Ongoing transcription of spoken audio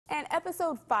And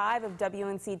episode 5 of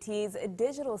WNCT's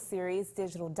digital series,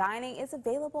 Digital Dining, is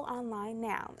available online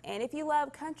now. And if you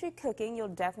love country cooking, you'll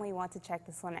definitely want to check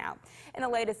this one out. In the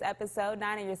latest episode,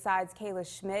 9 on Your Side's Kayla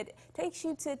Schmidt takes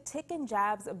you to Tick and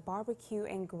Jab's Barbecue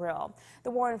and Grill.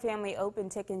 The Warren family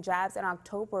opened Tick and Jab's in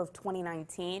October of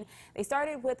 2019. They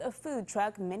started with a food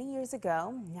truck many years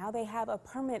ago. Now they have a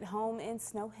permanent home in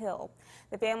Snow Hill.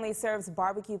 The family serves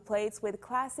barbecue plates with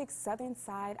classic Southern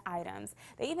side items.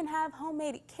 They even have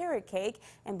homemade carrot cake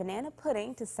and banana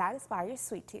pudding to satisfy your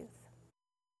sweet tooth.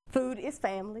 Food is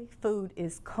family. Food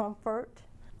is comfort.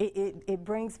 It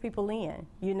brings people in.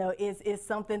 You know, it's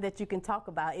something that you can talk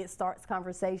about. It starts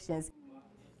conversations.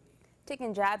 Tick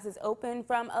and Jab's is open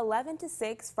from 11 to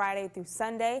 6 Friday through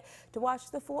Sunday. To watch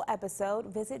the full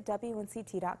episode, visit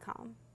WNCT.com.